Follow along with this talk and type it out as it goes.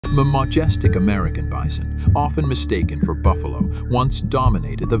The majestic American bison, often mistaken for buffalo, once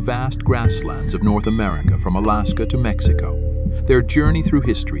dominated the vast grasslands of North America from Alaska to Mexico. Their journey through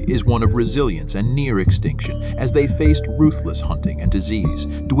history is one of resilience and near extinction as they faced ruthless hunting and disease,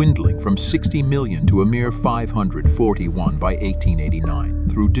 dwindling from 60 million to a mere 541 by 1889.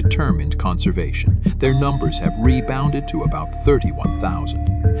 Through determined conservation, their numbers have rebounded to about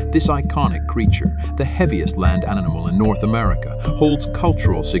 31,000. This iconic creature, the heaviest land animal in North America, holds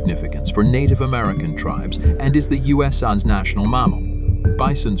cultural significance for Native American tribes and is the USA's national mammal.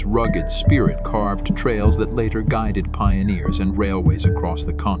 Bison's rugged spirit carved trails that later guided pioneers and railways across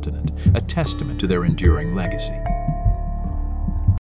the continent, a testament to their enduring legacy.